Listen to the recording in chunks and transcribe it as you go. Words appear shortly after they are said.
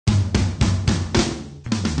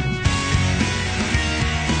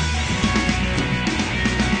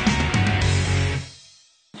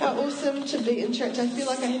to be in church. I feel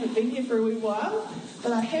like I haven't been here for a wee while,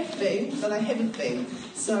 but I have been, but I haven't been.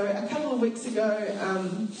 So a couple of weeks ago,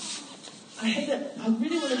 I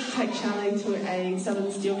really wanted to take Charlie to a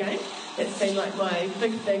Southern Steel game. It's been like my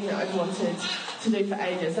big thing that I've wanted to do for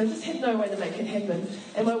ages. I just had no way to make it happen.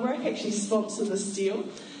 And my work actually sponsored the Steel,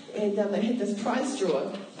 and they had this prize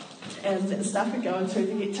draw, and the staff were going through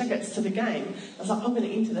to get tickets to the game. I was like, I'm going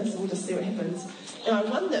to enter this and we'll just see what happens. And I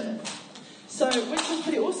won them. So, which was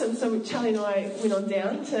pretty awesome. So Charlie and I went on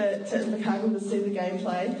down to Invercargill to see the game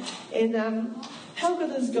play. And how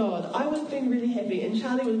good is God? I would have been really happy, and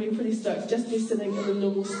Charlie would have been pretty stoked just to be sitting in the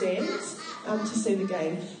normal stands to see the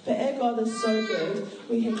game. But our God is so good.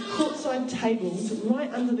 We had courtside tables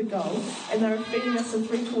right under the goal, and they were feeding us a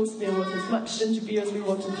 3-course meal with as much ginger beer as we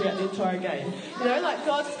wanted throughout the entire game. You know, like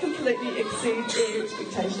God completely exceeds our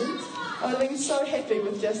expectations. I would have been so happy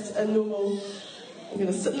with just a normal, I'm going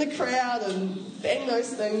to sit in the crowd and bang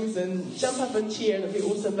those things and jump up and cheer, and it'd be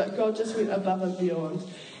awesome. But God just went above and beyond.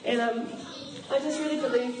 And I just really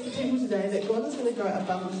believe for people today that God is going to go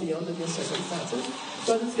above and beyond in your circumstances.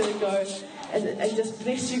 God is going to go and just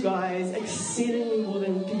bless you guys exceedingly more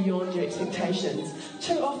than beyond your expectations.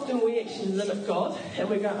 Too often we actually limit God and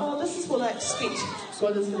we go, oh, this is what I expect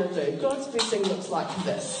God is going to do. God's blessing looks like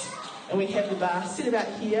this. And we have the bar set about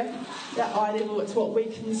here, that eye level, it's what we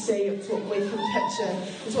can see, it's what we can picture,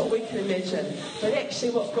 it's what we can imagine. But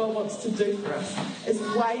actually what God wants to do for us is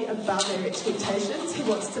way above our expectations. He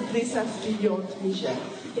wants to bless us beyond measure.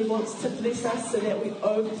 He wants to bless us so that we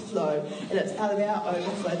overflow, and it's out of our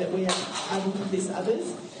overflow that we are able to bless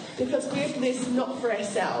others. Because we're blessed not for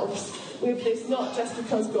ourselves. We're blessed not just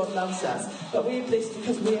because God loves us, but we're blessed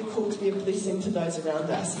because we are called to be a blessing to those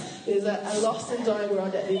around us. There's a lost and dying world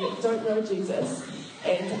out there that don't know Jesus,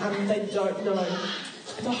 and they don't know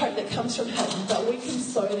the hope that comes from Him, but we can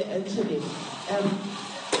sow that into them.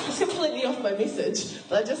 It's completely off my message,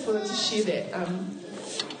 but I just wanted to share that.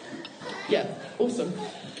 Awesome.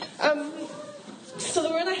 So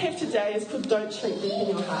the word I have today is called Don't Shrink Back in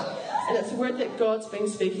Your Heart. And it's a word that God's been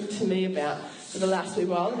speaking to me about for the last wee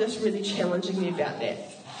while, and just really challenging me about that.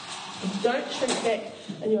 Don't shrink back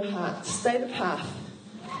in your heart. Stay the path.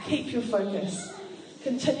 Keep your focus.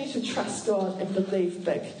 Continue to trust God and believe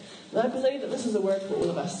big. And I believe that this is a word for all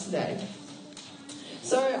of us today.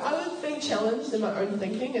 So I was being challenged in my own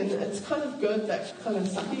thinking, and it's kind of good but kind of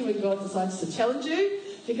sucky when God decides to challenge you,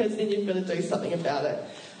 because then you've got to do something about it.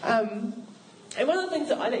 And one of the things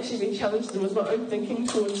that I'd actually been challenged in was my own thinking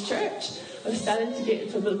towards church. I was starting to get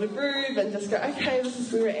into a bit of a groove and just go, okay, this is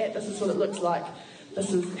where we're at, this is what it looks like,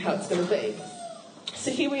 this is how it's going to be. So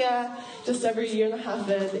here we are, just over a year and a half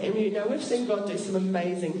in, and we've seen God do some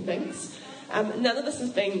amazing things. None of this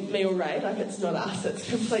has been me or Ray, like it's not us, it's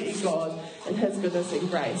completely God and His goodness and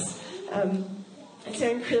grace. It's our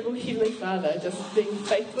incredible Heavenly Father just being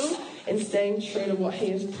faithful and staying true to what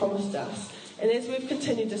He has promised us. And as we've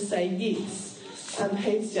continued to say yes,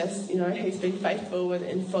 He's just, He's been faithful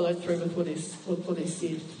and followed through with what He's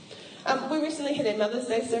said. We recently had our Mother's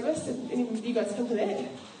Day service. Did any of you guys come to that?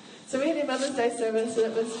 So we had our Mother's Day service, and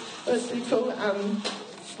it was pretty cool.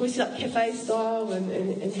 We set up cafe style and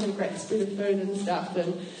had a great spread of food and stuff,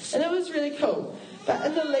 and it was really cool. But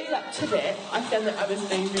in the lead up to that, I found that I was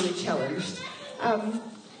being really challenged.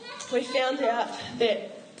 We found out that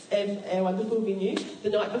our wonderful venue the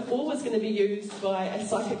night before was going to be used by a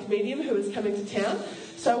psychic medium who was coming to town.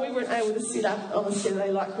 So we weren't able to set up on a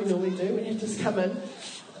Saturday like we normally do. We had to just come in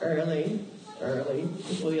early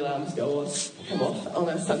before the alarms come off on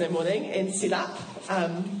a Sunday morning and set up.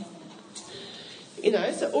 So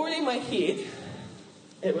already in my head,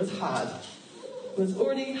 it was hard. It was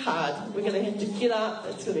already hard. We're going to have to get up,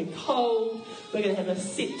 it's going to be cold, we're going to have a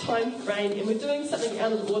set time frame, and we're doing something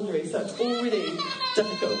out of the ordinary, so it's already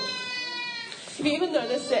difficult. Have you ever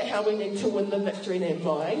noticed that how we need to win the victory in our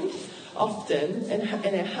mind, often, in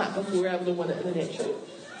our heart before we're able to win it in the natural?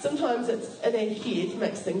 Sometimes it's in our head,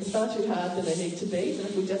 makes things far too hard than they need to be, but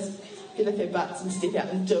if we just get off our butts and step out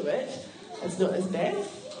and do it, it's not as bad.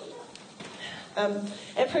 Our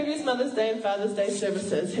previous Mother's Day and Father's Day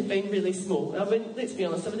services have been really small. Let's be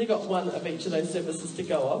honest, I've only got one of each of those services to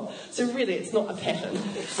go on, so really it's not a pattern.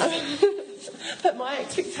 But my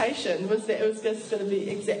expectation was that it was just going to be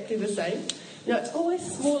exactly the same. It's always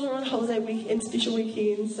smaller on holiday week and special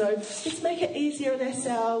weekends, so let's make it easier on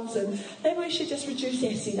ourselves, and maybe we should just reduce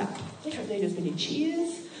our setup. We don't need as many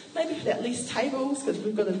chairs. Maybe put out less tables because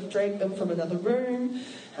we've got to drag them from another room.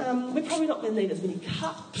 We're probably not going to need as many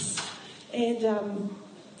cups. And,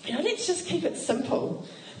 let's just keep it simple.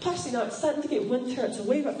 Plus, it's starting to get winter, it's a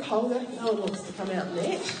wee bit colder, no one wants to come out in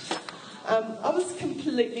that. I was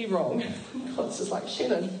completely wrong. God's just like,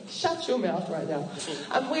 Shannon, shut your mouth right now.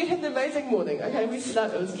 We had an amazing morning, okay? We set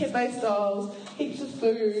up, it was cafe styles, heaps of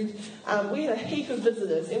food. We had a heap of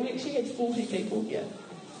visitors, and we actually had 40 people here.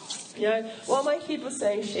 You know, while my head was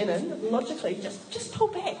saying, Shannon, logically, just pull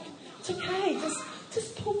back. It's okay,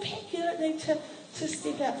 just pull back. You don't need to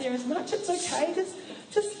step out there as much. It's okay,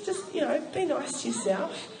 just you know, be nice to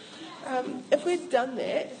yourself. If we'd done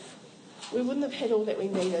that, we wouldn't have had all that we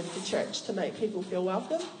needed for church to make people feel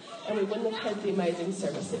welcome, and we wouldn't have had the amazing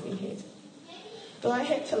service that we had. But I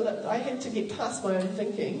had to get past my own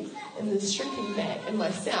thinking and the shrinking back in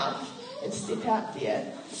myself and step out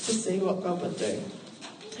there to see what God would do.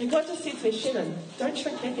 And God just said to me, Shannon, don't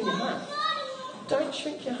shrink back in your heart. Don't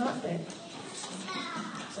shrink your heart back.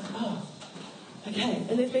 So, oh, okay.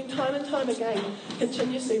 And there's been time and time again,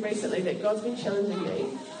 continuously recently, that God's been challenging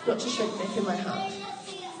me not to shrink back in my heart.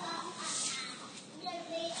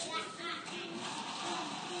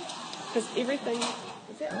 Because everything...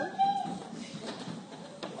 Is that on?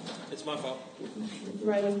 It's my fault.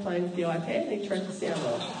 Ray was playing with the iPad and he turned the sound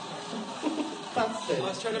off. Busted. I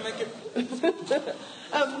was trying to make it...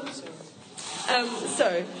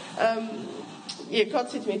 God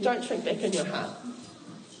said to me, don't shrink back in your heart.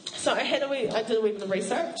 So I did a wee bit of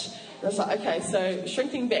research. And I was like, okay, so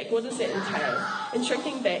shrinking back, what does that entail? And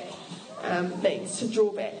shrinking back means to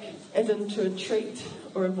draw back, as in to retreat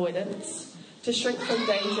or avoidance, to shrink from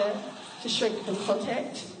danger, to shrink from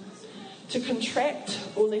contact, to contract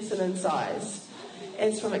or lessen in size,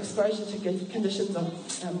 as from exposure to conditions of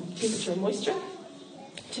temperature and moisture,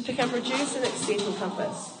 to become reduced in extent or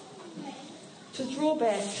compass, to draw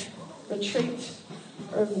back, retreat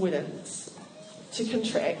or avoidance, to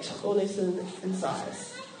contract or lessen in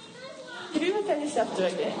size. Have you ever found yourself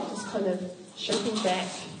doing that? Just kind of shrinking back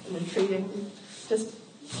and retreating, just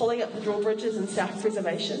pulling up the drawbridges in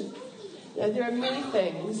self-preservation? You know, there are many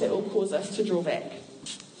things that will cause us to draw back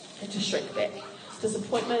and to shrink back.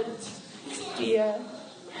 Disappointment, fear,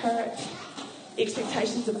 hurt,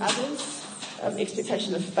 expectations of others,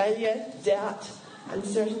 expectation of failure, doubt,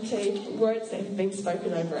 uncertainty, words that have been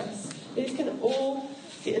spoken over us. These can all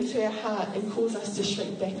get into our heart and cause us to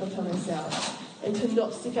shrink back upon ourselves and to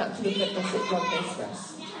not stick out to the witness that God has for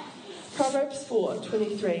us. Proverbs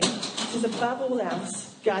 4:23 says, above all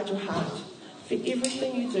else, guard your heart, for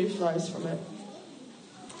everything you do flows from it.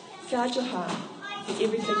 Guard your heart, for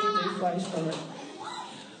everything you do flows from it.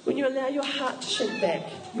 When you allow your heart to shrink back,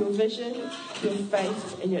 your vision, your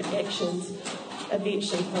faith, and your actions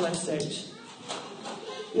eventually follow suit.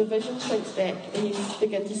 Your vision shrinks back and you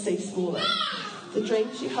begin to see smaller. The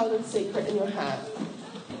dreams you hold in secret in your heart,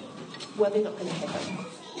 well, they're not going to happen.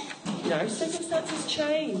 You know, circumstances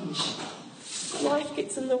change. Life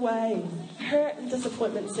gets in the way. Hurt and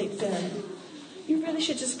disappointment seeps in. You really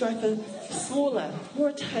should just go for smaller, more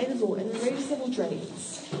attainable and reasonable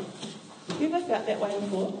dreams. Have you ever felt that way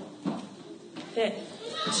before? That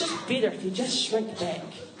it's just better if you just shrink back.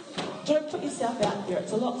 Don't put yourself out there.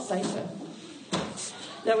 It's a lot safer.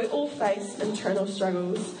 Now, we all face internal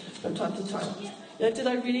struggles from time to time. You know, did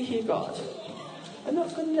I really hear God? I'm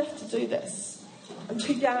not good enough to do this. I'm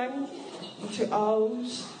too young. I'm too old.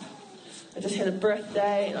 I just had a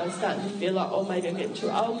birthday and I was starting to feel like, oh, maybe I'm getting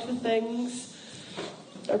too old for things.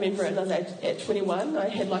 I remember when I was at 21, I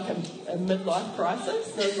had like a midlife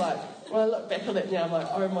crisis. And I was like, when I look back on it now, I'm like,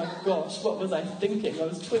 oh my gosh, what was I thinking? I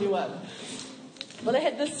was 21. But I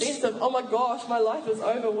had this sense of, oh my gosh, my life is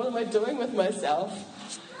over. What am I doing with myself?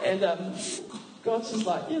 And God's just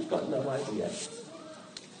like, you've got no idea.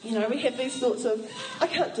 You know, we have these thoughts of, I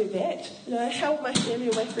can't do that. You know, how will my family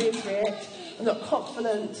or my friends react? I'm not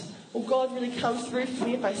confident. Will God really come through for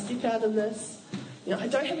me if I step out in this? You know, I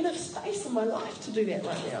don't have enough space in my life to do that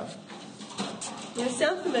right now. You know,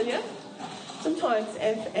 sound familiar? Sometimes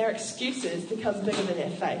our excuses become bigger than our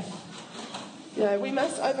faith. You know, we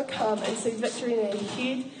must overcome and see victory in our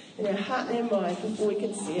head, in our heart and our mind before we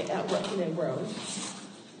can see it outwork in our world.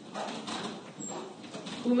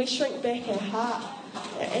 When we shrink back our heart,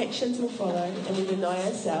 our actions will follow and we deny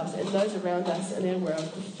ourselves and those around us in our world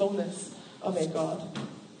the fullness of our God.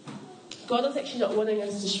 God is actually not wanting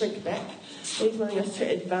us to shrink back. He's wanting us to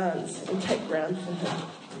advance and take ground for Him.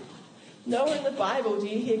 Nowhere in the Bible do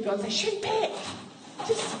you hear God say, shrink back.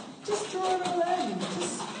 Just draw it all in.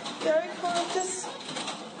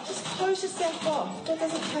 Just close yourself off. God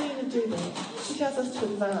doesn't tell you to do that. He tells us to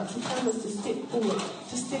advance. He tells us to step forward,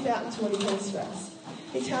 to step out into what He has for us.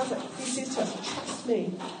 He says to us, trust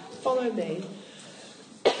me, follow me.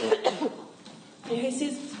 And He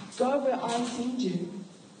says, go where I send you,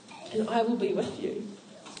 and I will be with you.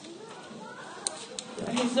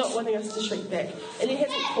 He's He's not wanting us to shrink back. And He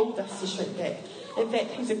hasn't called us to shrink back. In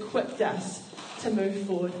fact, He's equipped us to move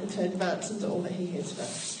forward and to advance into all that He has for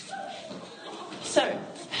us. So,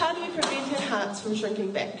 how do we prevent our hearts from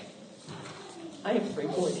shrinking back? I have 3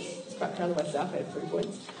 points. I'm quite proud of myself. I have 3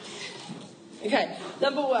 points. Okay,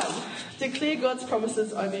 number 1, declare God's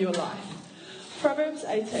promises over your life. Proverbs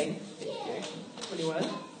 18:21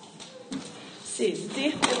 says,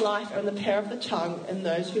 death and life are in the power of the tongue, and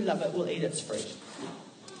those who love it will eat its fruit.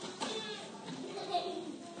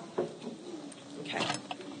 Okay.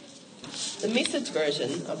 The Message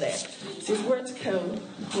version of that says, words kill,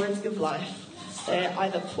 words give life. They are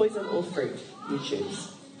either poison or fruit, you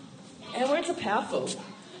choose. And words are powerful.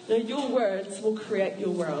 Your words will create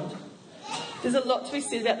your world. There's a lot to be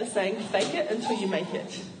said about the saying, fake it until you make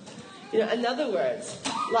it. In other words,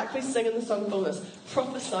 like we sing in the song Fullness,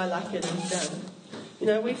 prophesy like it is done.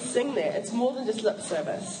 We sing that. It's more than just lip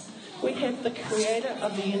service. We have the creator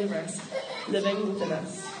of the universe living within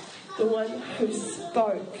us. The one who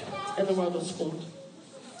spoke and the world was formed.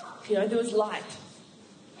 There was light.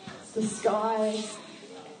 The sky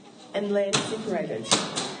and land separated.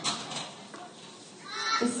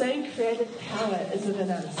 The same creative power is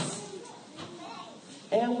within us.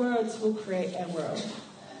 Our words will create our world.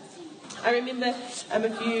 I remember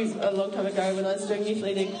a long time ago when I was doing youth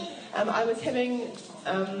leading, I was having,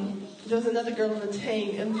 there was another girl on the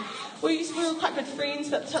team, and we were quite good friends,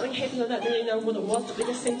 but something happened, I don't really know what it was, but there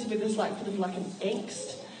just seemed to be this like an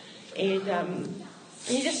angst. And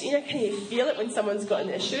you just, can you feel it when someone's got an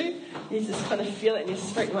issue? You just kind of feel it in your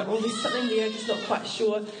spirit, like, there's something there, just not quite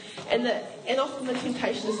sure. And often the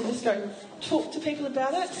temptation is to just go talk to people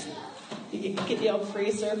about it. You get the old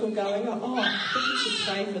prayer circle going, I think you should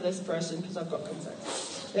pray for this person because I've got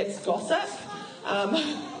concerns. That's gossip.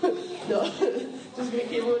 No, just be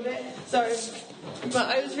careful with that. But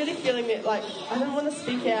I was really feeling that, I didn't want to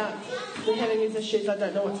speak out when having these issues, I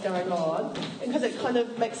don't know what's going on, because it kind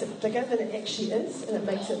of makes it bigger than it actually is, and it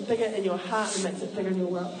makes it bigger in your heart and makes it bigger in your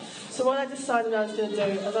world. So what I decided I was going to do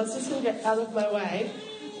is I was just going to get out of my way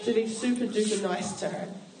to be super duper nice to her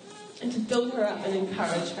and to build her up and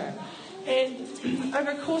encourage her. And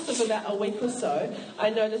over the course of about a week or so,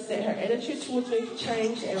 I noticed that her attitude towards me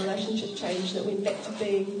changed, our relationship changed, and it went back to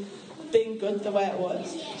being good the way it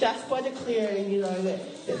was, just by declaring, that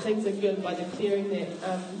things are good, by declaring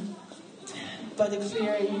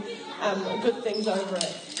good things over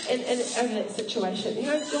it, and over that situation.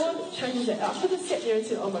 God changes it. I could have sat there and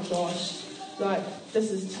said, oh my gosh,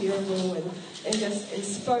 this is terrible, and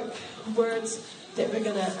spoke words that were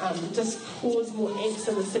going to just cause more angst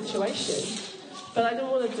in the situation. But I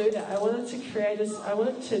didn't want to do that. I wanted to I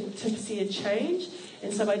wanted to see a change.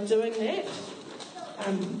 And so by doing that,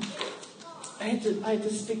 I had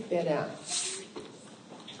to speak that out.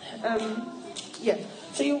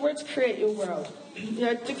 So your words create your world.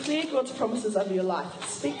 Declare God's promises over your life.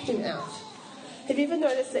 Speak them out. Have you ever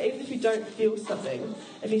noticed that even if you don't feel something,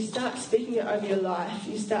 if you start speaking it over your life,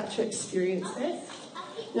 you start to experience that?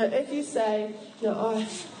 If you say, I'm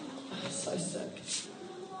so sick.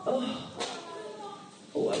 Oh,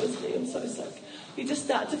 I was me, I'm so sick. You just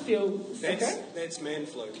start to feel sicker. That's man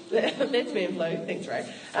flu. That's man flu. Thanks, Ray.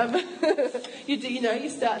 You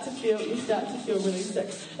start to feel really sick.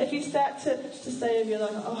 If you start to say, you're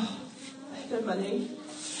like, I have no money.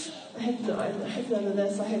 I have none of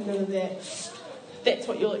this. I have none of that. That's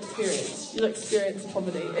what you'll experience. You'll experience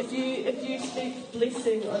poverty. If you speak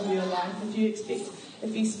blessing over your life,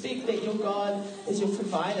 if you speak that your God is your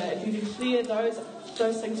provider, if you declare those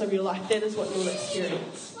things over your life, that is what you'll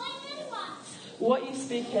experience. What you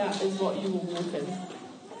speak out is what you will walk in.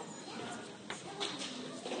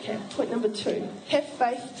 Okay, point number 2. Have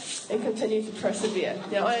faith and continue to persevere.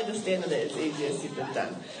 Now, I understand that it's easier said than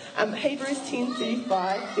done. Hebrews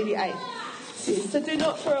 10:35-38 says, so do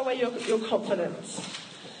not throw away your confidence.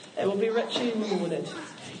 It will be richly rewarded.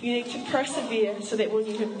 You need to persevere so that when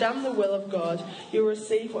you have done the will of God, you'll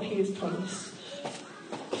receive what He has promised.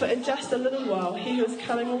 For in just a little while, He who is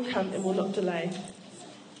coming will come and will not delay.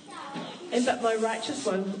 But my righteous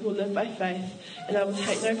one will live by faith, and I will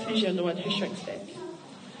take no pleasure in the one who shrinks back.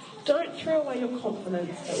 Don't throw away your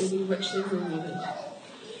confidence, it will be richly rewarded.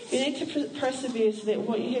 You need to persevere so that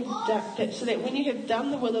when you have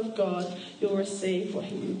done the will of God, you'll receive what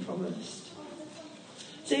He promised.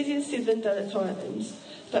 It's easier said than done at times,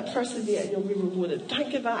 but persevere and you'll be rewarded. Don't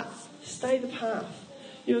give up. Stay the path.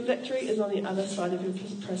 Your victory is on the other side of your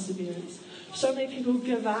perseverance. So many people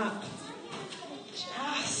give up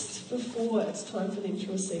just before it's time for them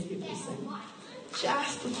to receive their blessing.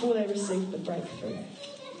 Just before they receive the breakthrough.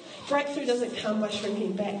 Breakthrough doesn't come by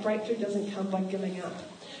shrinking back. Breakthrough doesn't come by giving up.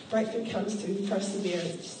 Breakthrough comes through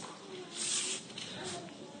perseverance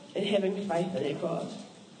and having faith in our God.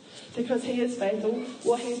 Because He is faithful,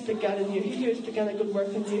 what He's begun in you, He who has begun a good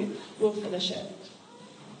work in you, will finish it.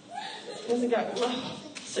 He doesn't go, oh,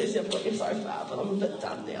 Susie, I've got you so far, but I'm a bit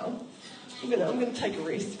done now. I'm going to take a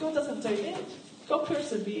rest. God doesn't do that. God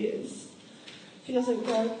perseveres. He doesn't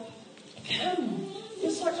go, Kim,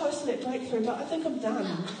 you're so close to that breakthrough, but I think I'm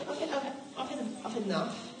done. I've had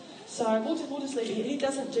enough. So we'll just leave it. He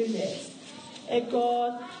doesn't do that. And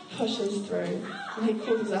God pushes through. And He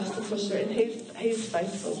causes us to push through. And He's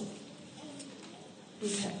faithful.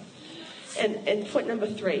 Okay. And point number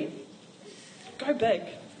 3. Go big.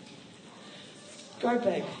 Go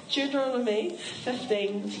big. Deuteronomy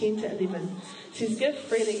 15:10-11 says, give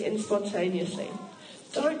freely and spontaneously.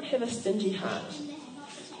 Don't have a stingy heart.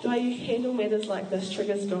 The way you handle matters like this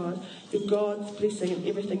triggers God, your God's blessing in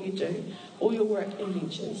everything you do, all your work and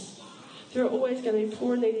ventures. There are always going to be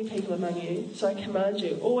poor and needy people among you, so I command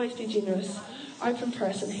you, always be generous, open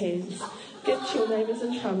purse and hands. Give to your neighbours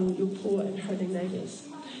in trouble, your poor and hurting neighbours.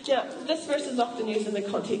 Now, this verse is often used in the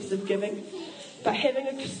context of giving, but having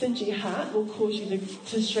a stingy heart will cause you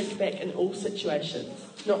to shrink back in all situations,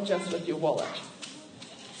 not just with your wallet.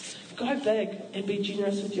 Go big and be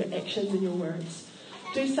generous with your actions and your words.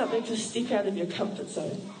 Do something to step out of your comfort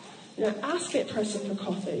zone. Ask that person for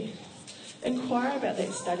coffee. Inquire about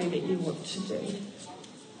that study that you want to do.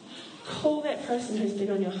 Call that person who's been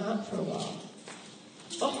on your heart for a while.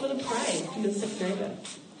 Offer to pray for your sick neighbour.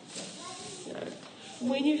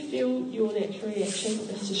 When you feel your natural reaction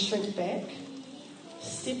is to shrink back,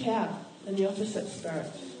 step out in the opposite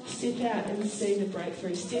spirit. Step out and see the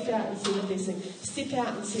breakthrough. Step out and see the blessing. Step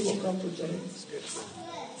out and see what God will do.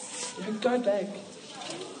 Go big.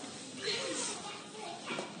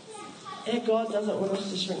 Our God doesn't want us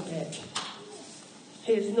to shrink back.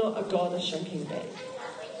 He is not a God of shrinking back.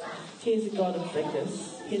 He is a God of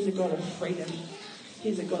bigness. He is a God of freedom. He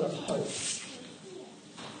is a God of hope.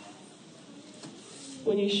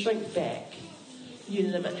 When you shrink back, you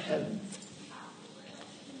limit Him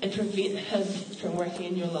and prevent Him from working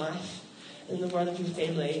in your life, in the world of your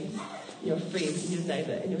family, your friends, and your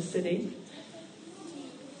neighbour, and your city.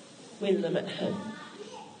 We limit Him.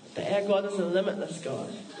 But our God is a limitless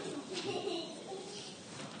God.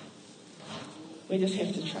 We just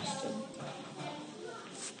have to trust Him.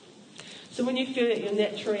 So when you feel that your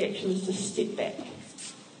natural reaction is to step back,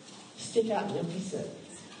 step out in the opposite.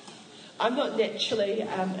 I'm not naturally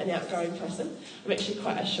an outgoing person. I'm actually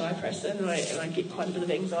quite a shy person, and I get quite a bit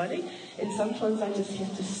of anxiety. And sometimes I just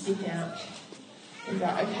have to step out and go,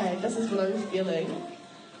 okay, this is what I'm feeling,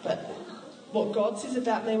 but what God says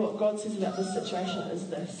about me, what God says about this situation is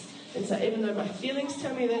this. And so even though my feelings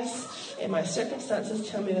tell me this, and my circumstances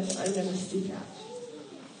tell me this, I'm going to step out.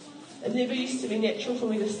 It never used to be natural for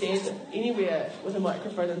me to stand anywhere with a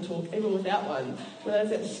microphone and talk, even without one. When I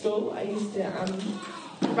was at school, I used to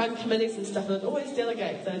run committees and stuff, and I'd always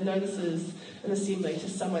delegate the notices in assembly to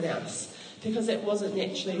someone else, because that wasn't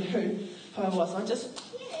naturally who I was. I just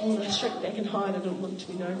wanted to shrink back and hide. I didn't want to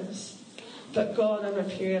be noticed. But God, over a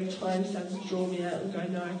period of time, started to draw me out and go,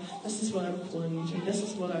 no, this is what I'm calling you to. This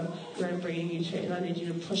is what I'm bringing you to. And I need you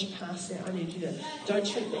to push past that. I need you to, don't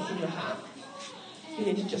shrink back in your heart. You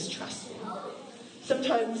need to just trust me.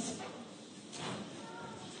 Sometimes,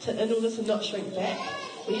 in order to not shrink back,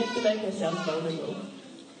 we have to make ourselves vulnerable.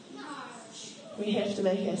 We have to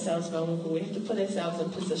make ourselves vulnerable. We have to put ourselves in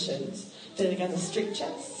positions that are going to stretch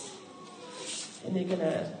us. And they're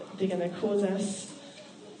going to cause us.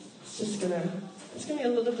 It's going to be a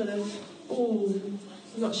little bit of, I'm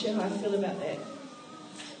not sure how I feel about that.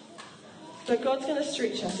 But God's going to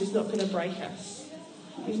stretch us. He's not going to break us.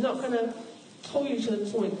 He's not going to pull you to the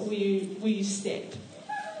point where you snap.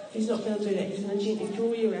 He's not going to do that. He's going to gently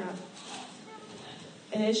draw you out.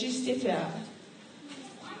 And as you step out,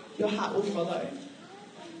 your heart will follow.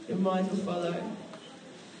 Your mind will follow.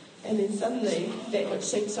 And then suddenly, that which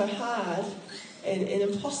seemed so hard and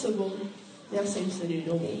impossible now seems the new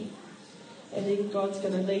normal. And then God's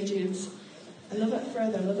going to lead you a little bit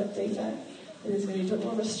further, a little bit deeper. And there's going to be a bit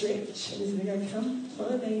more of a stretch. And He's going to go, come,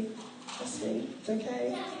 follow me. Trust me. It's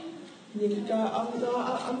okay. And you can go,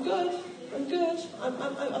 I'm good. I'm good.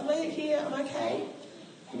 I've made it here. I'm okay.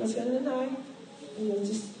 And God's going to know. And you'll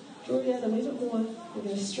just draw you out a little bit more. We're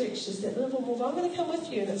going to stretch just that little bit more. But I'm going to come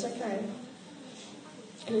with you, and it's okay.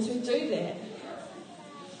 And as we do that,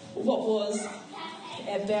 what was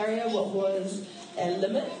our barrier, what was our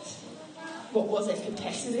limit, what was our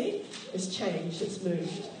capacity, has changed, it's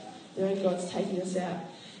moved. God's taking us out.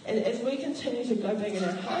 And as we continue to go big in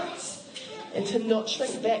our hearts, and to not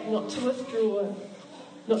shrink back, not to withdraw,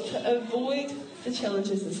 not to avoid the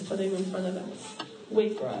challenges He's putting in front of us, we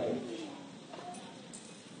grow.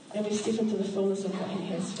 And we step into the fullness of what He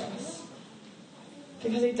has for us.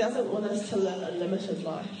 Because He doesn't want us to live a limited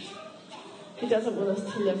life. He doesn't want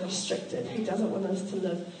us to live restricted. He doesn't want us to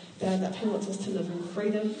live bound up. He wants us to live in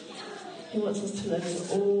freedom. He wants us to live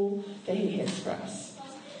in all that He has for us.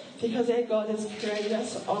 Because our God has created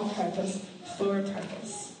us on purpose, for a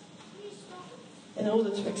purpose. In order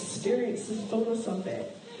to experience the fullness of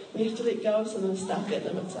that, we have to let go of some of the stuff that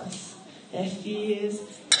limits us. Our fears,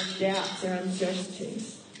 our doubts, our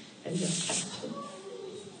uncertainties. And just trust Him.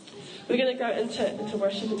 We're going to go into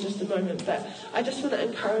worship in just a moment, but I just want to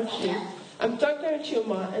encourage you. Don't go into your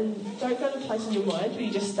mind and don't go to a place in your mind where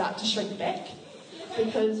you just start to shrink back,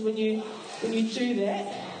 because when you do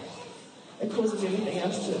that, it causes everything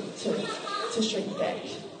else to shrink back.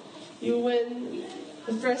 You win.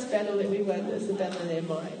 The first battle that we win is the battle in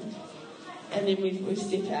our mind, and then we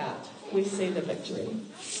step out. We see the victory.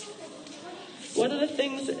 What are the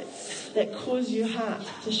things that cause your heart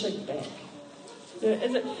to shrink back?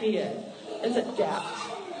 Is it fear? Is it doubt?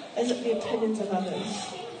 Is it the opinions of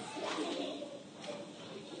others?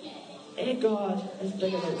 Our God is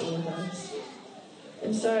bigger than all of those.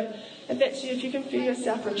 And so, if that's you, if you can feel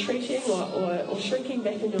yourself retreating or shrinking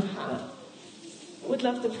back in your heart, we'd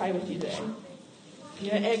love to pray with you there.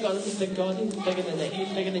 Our God is a big God. He's bigger than that. He's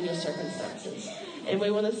bigger than your circumstances. And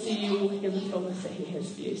we want to see you walking in the fullness that He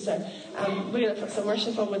has for you. So we're going to put some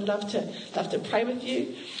worship on. We'd love to pray with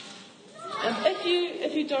you.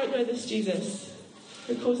 If you don't know this Jesus,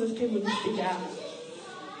 who causes people to speak out,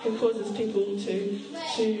 who causes people to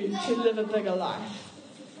live a bigger life,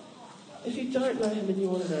 if you don't know Him and you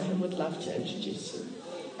want to know Him, we'd love to introduce you.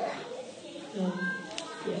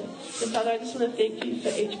 So Father, I just want to thank You for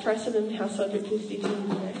each person in Household representing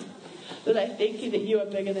today. Lord, I thank You that You are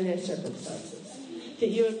bigger than our circumstances. That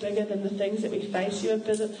You are bigger than the things that we face. You are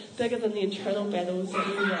bigger than the internal battles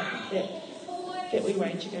that we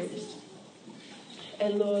wage against.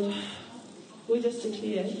 And Lord, we just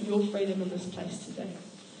declare Your freedom in this place today.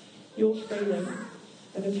 Your freedom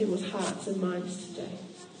over people's hearts and minds today.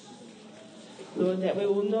 Lord, that we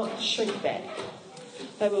will not shrink back,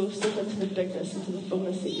 but we will step into the bigness, into the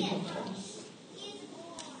fullness that You have for us.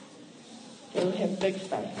 And we'll have big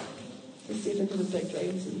faith to step into the big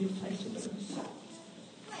dreams that You've placed within us.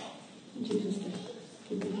 In Jesus' name,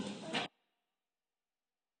 amen.